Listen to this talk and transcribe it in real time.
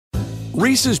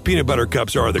Reese's Peanut Butter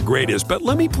Cups are the greatest, but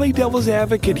let me play devil's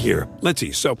advocate here. Let's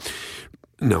see. So,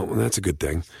 no, that's a good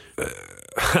thing.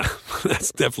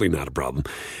 That's definitely not a problem.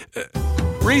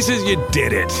 Reese's, you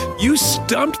did it. You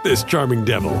stumped this charming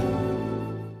devil.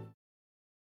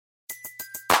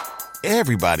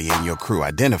 Everybody in your crew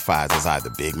identifies as either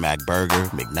Big Mac Burger,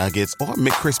 McNuggets, or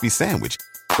McCrispy Sandwich.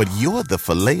 But you're the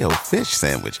Filet-O-Fish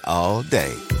Sandwich all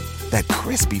day. That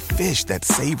crispy fish, that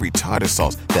savory tartar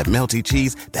sauce, that melty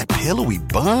cheese, that pillowy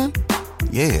bun.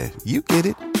 Yeah, you get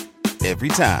it. Every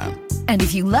time. And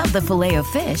if you love the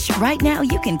Filet-O-Fish, right now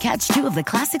you can catch two of the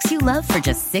classics you love for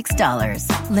just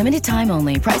 $6. Limited time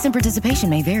only. Price and participation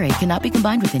may vary. Cannot be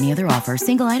combined with any other offer.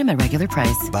 Single item at regular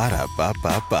price.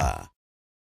 Ba-da-ba-ba-ba.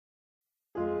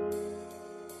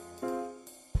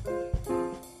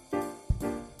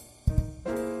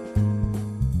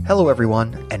 Hello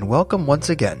everyone, and welcome once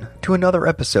again to another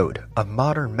episode of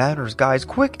Modern Manners Guy's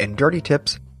quick and dirty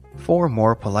tips for a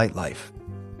more polite life.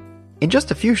 In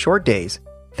just a few short days,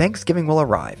 Thanksgiving will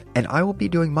arrive, and I will be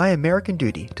doing my American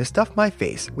duty to stuff my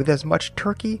face with as much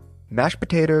turkey, mashed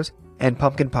potatoes, and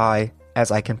pumpkin pie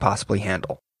as I can possibly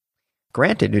handle.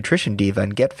 Granted, Nutrition Diva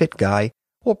and Get Fit Guy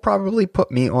will probably put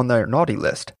me on their naughty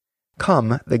list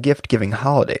come the gift-giving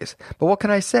holidays, but what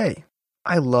can I say?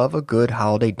 I love a good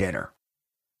holiday dinner.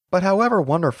 But however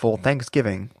wonderful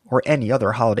Thanksgiving or any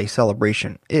other holiday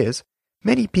celebration is,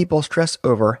 many people stress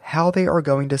over how they are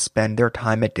going to spend their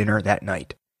time at dinner that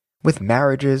night. With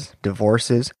marriages,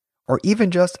 divorces, or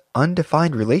even just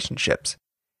undefined relationships,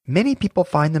 many people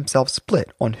find themselves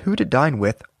split on who to dine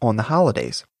with on the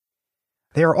holidays.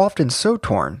 They are often so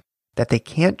torn that they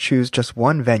can't choose just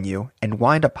one venue and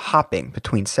wind up hopping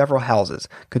between several houses,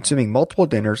 consuming multiple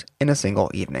dinners in a single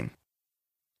evening.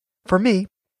 For me,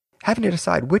 having to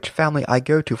decide which family I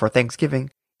go to for Thanksgiving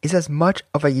is as much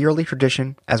of a yearly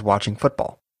tradition as watching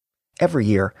football. Every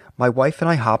year, my wife and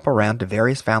I hop around to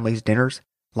various families' dinners,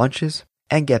 lunches,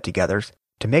 and get-togethers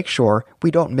to make sure we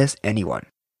don't miss anyone.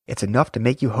 It's enough to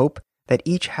make you hope that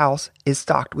each house is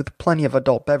stocked with plenty of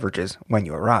adult beverages when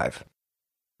you arrive.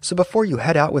 So before you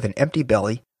head out with an empty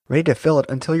belly, ready to fill it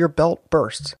until your belt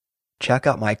bursts, check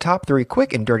out my top 3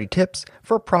 quick and dirty tips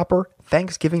for proper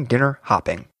Thanksgiving dinner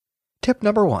hopping. Tip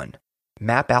number 1.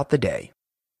 Map out the day.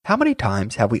 How many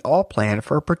times have we all planned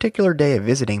for a particular day of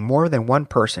visiting more than one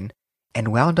person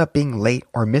and wound up being late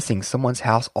or missing someone's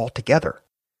house altogether?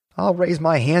 I'll raise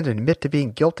my hand and admit to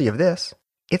being guilty of this.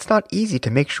 It's not easy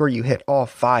to make sure you hit all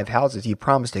 5 houses you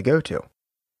promised to go to.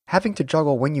 Having to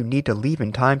juggle when you need to leave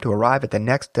in time to arrive at the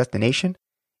next destination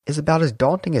is about as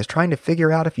daunting as trying to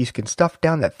figure out if you can stuff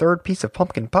down that third piece of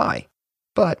pumpkin pie.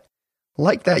 But,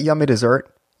 like that yummy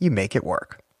dessert, you make it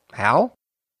work. How?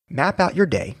 Map out your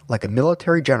day like a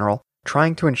military general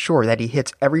trying to ensure that he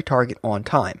hits every target on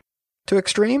time. Too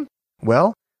extreme?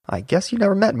 Well, I guess you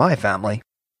never met my family.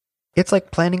 It's like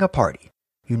planning a party.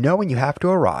 You know when you have to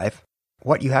arrive,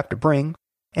 what you have to bring,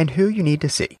 and who you need to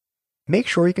see. Make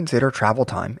sure you consider travel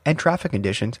time and traffic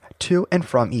conditions to and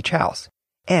from each house.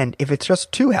 And if it's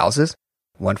just 2 houses,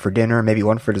 one for dinner, maybe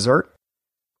one for dessert,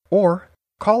 or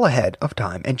call ahead of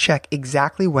time and check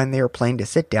exactly when they are planning to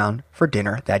sit down for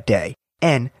dinner that day,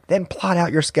 and then plot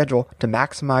out your schedule to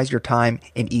maximize your time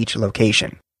in each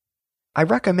location. I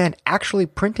recommend actually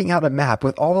printing out a map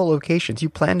with all the locations you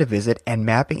plan to visit and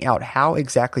mapping out how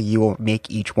exactly you will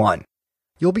make each one.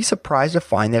 You'll be surprised to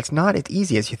find that it's not as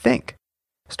easy as you think.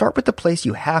 Start with the place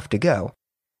you have to go,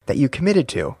 that you committed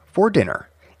to for dinner,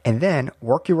 and then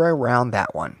work your way around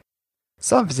that one.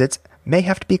 Some visits may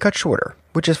have to be cut shorter,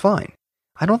 which is fine.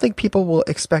 I don't think people will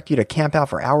expect you to camp out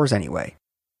for hours anyway.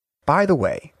 By the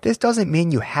way, this doesn't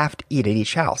mean you have to eat at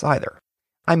each house either.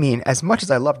 I mean, as much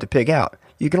as I love to pig out,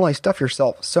 you can only stuff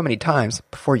yourself so many times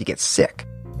before you get sick.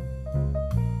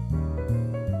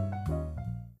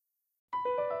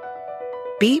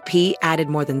 BP added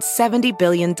more than $70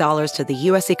 billion to the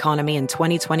U.S. economy in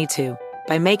 2022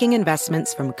 by making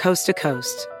investments from coast to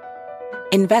coast.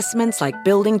 Investments like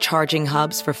building charging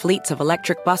hubs for fleets of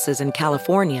electric buses in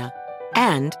California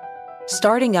and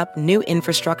starting up new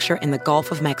infrastructure in the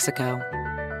Gulf of Mexico.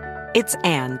 It's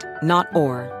and, not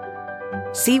or.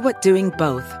 See what doing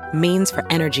both means for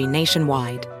energy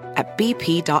nationwide at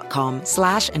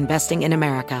bp.com/investing in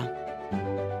America.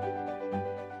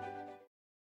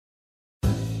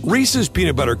 Reese's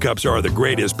Peanut Butter Cups are the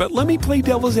greatest, but let me play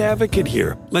devil's advocate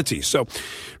here. Let's see. So,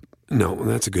 no,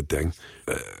 that's a good thing.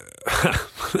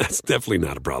 That's definitely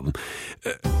not a problem.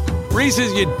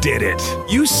 Reese's, you did it.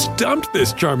 You stumped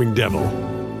this charming devil.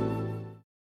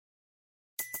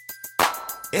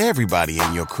 Everybody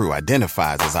in your crew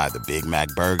identifies as either Big Mac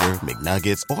Burger,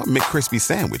 McNuggets, or McCrispy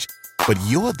Sandwich. But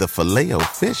you're the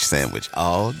Filet-O-Fish Sandwich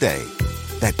all day.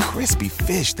 That crispy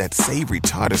fish, that savory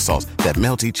tartar sauce, that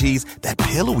melty cheese, that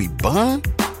pillowy bun.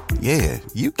 Yeah,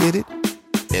 you get it.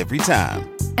 Every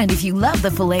time. And if you love the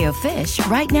Filet-O-Fish,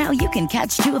 right now you can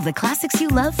catch two of the classics you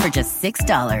love for just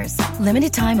 $6.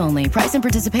 Limited time only. Price and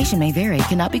participation may vary.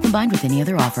 Cannot be combined with any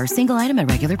other offer. Single item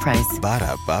at regular price.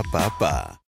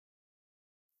 Ba-da-ba-ba-ba.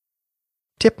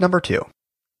 Tip number 2.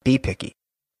 Be picky.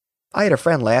 I had a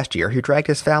friend last year who dragged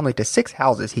his family to 6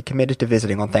 houses he committed to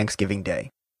visiting on Thanksgiving Day.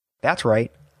 That's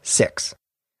right, 6.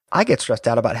 I get stressed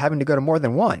out about having to go to more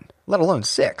than 1, let alone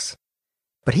 6.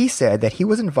 But he said that he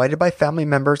was invited by family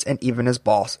members and even his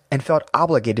boss and felt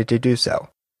obligated to do so.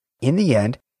 In the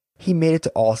end, he made it to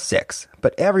all 6,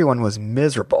 but everyone was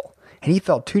miserable, and he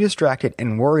felt too distracted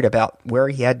and worried about where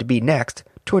he had to be next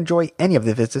to enjoy any of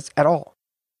the visits at all.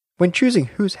 When choosing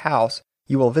whose house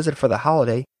you will visit for the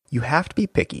holiday, you have to be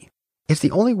picky. It's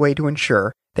the only way to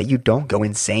ensure that you don't go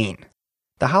insane.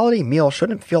 The holiday meal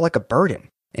shouldn't feel like a burden.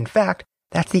 In fact,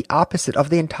 that's the opposite of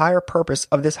the entire purpose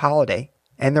of this holiday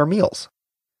and their meals.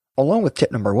 Along with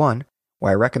tip number 1,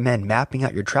 where I recommend mapping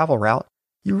out your travel route,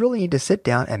 you really need to sit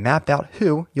down and map out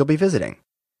who you'll be visiting.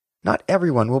 Not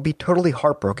everyone will be totally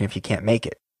heartbroken if you can't make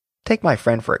it. Take my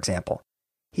friend, for example.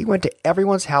 He went to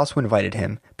everyone's house who invited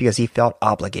him because he felt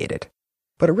obligated.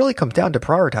 But it really comes down to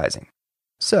prioritizing.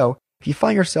 So, if you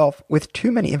find yourself with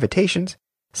too many invitations,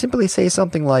 simply say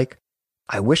something like,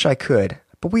 "I wish I could,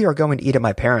 but we are going to eat at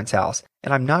my parents' house,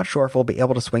 and I'm not sure if we'll be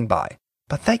able to swing by.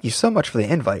 But thank you so much for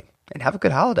the invite, and have a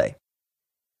good holiday."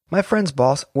 My friend's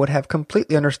boss would have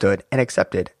completely understood and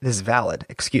accepted this valid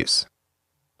excuse.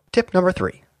 Tip number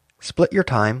 3. Split your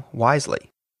time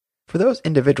wisely. For those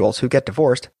individuals who get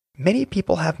divorced, many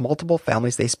people have multiple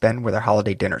families they spend their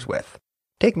holiday dinners with.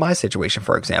 Take my situation,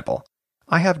 for example.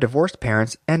 I have divorced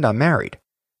parents and I'm married.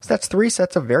 So that's 3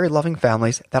 sets of very loving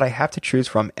families that I have to choose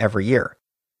from every year.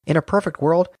 In a perfect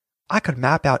world, I could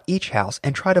map out each house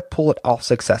and try to pull it off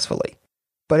successfully.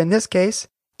 But in this case,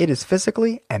 it is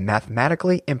physically and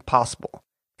mathematically impossible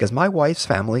because my wife's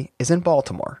family is in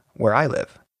Baltimore, where I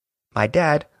live. My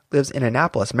dad lives in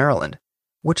Annapolis, Maryland,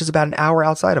 which is about an hour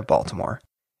outside of Baltimore.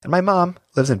 And my mom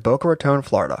lives in Boca Raton,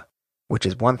 Florida, which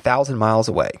is 1,000 miles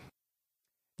away.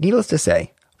 Needless to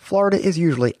say, Florida is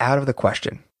usually out of the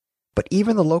question, but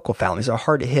even the local families are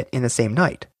hard to hit in the same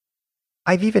night.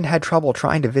 I've even had trouble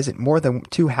trying to visit more than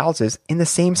 2 houses in the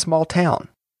same small town.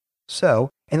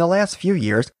 So, in the last few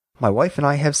years, my wife and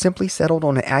I have simply settled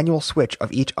on an annual switch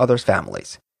of each other's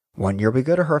families. 1 year we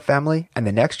go to her family, and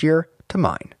the next year to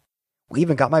mine. We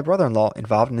even got my brother-in-law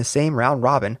involved in the same round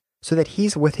robin so that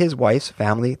he's with his wife's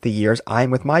family the years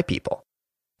I'm with my people.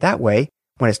 That way,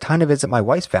 when it's time to visit my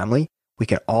wife's family, we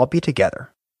can all be together.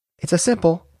 It's a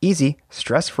simple, easy,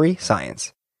 stress-free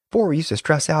science. Before we used to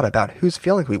stress out about whose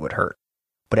feelings we would hurt.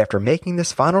 But after making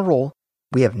this final rule,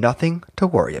 we have nothing to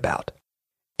worry about.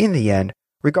 In the end,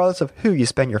 regardless of who you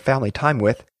spend your family time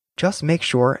with, just make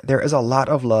sure there is a lot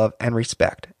of love and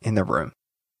respect in the room.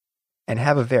 And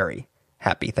have a very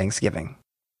happy Thanksgiving.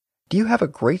 Do you have a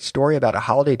great story about a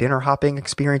holiday dinner hopping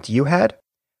experience you had?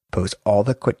 Post all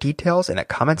the quick details in a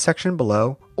comment section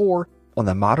below or on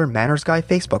the Modern Manners Guy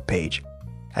Facebook page.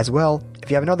 As well,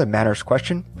 if you have another manners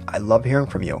question, I love hearing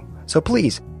from you. So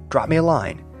please, drop me a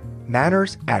line.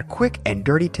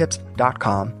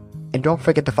 manners@quickanddirtytips.com, and don't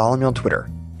forget to follow me on Twitter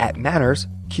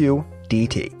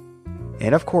 @MannersQDT.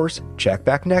 And of course, check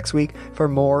back next week for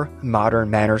more Modern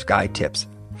Manners Guy tips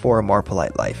for a more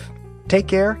polite life. Take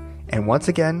care, and once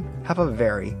again, have a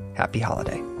very happy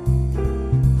holiday.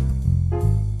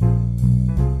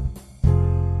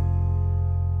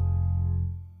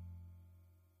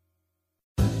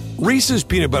 Reese's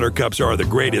Peanut Butter Cups are the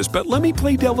greatest, but let me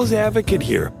play devil's advocate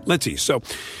here. Let's see. So,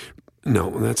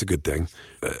 no, that's a good thing.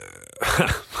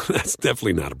 That's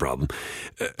definitely not a problem.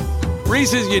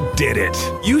 Reese's, you did it.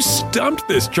 You stumped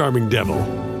this charming devil.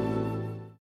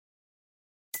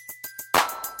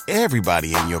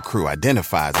 Everybody in your crew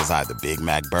identifies as either Big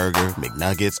Mac Burger,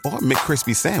 McNuggets, or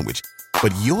McCrispy Sandwich.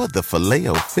 But you're the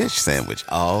Filet-O-Fish Sandwich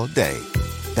all day.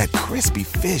 That crispy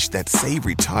fish, that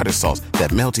savory tartar sauce,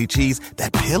 that melty cheese,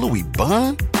 that pillowy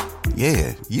bun.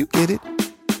 Yeah, you get it.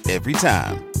 Every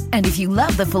time. And if you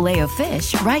love the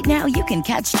Filet-O-Fish, right now you can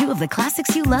catch two of the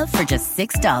classics you love for just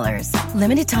 $6.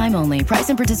 Limited time only. Price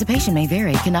and participation may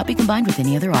vary. Cannot be combined with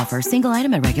any other offer. Single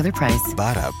item at regular price.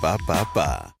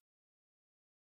 Ba-da-ba-ba-ba.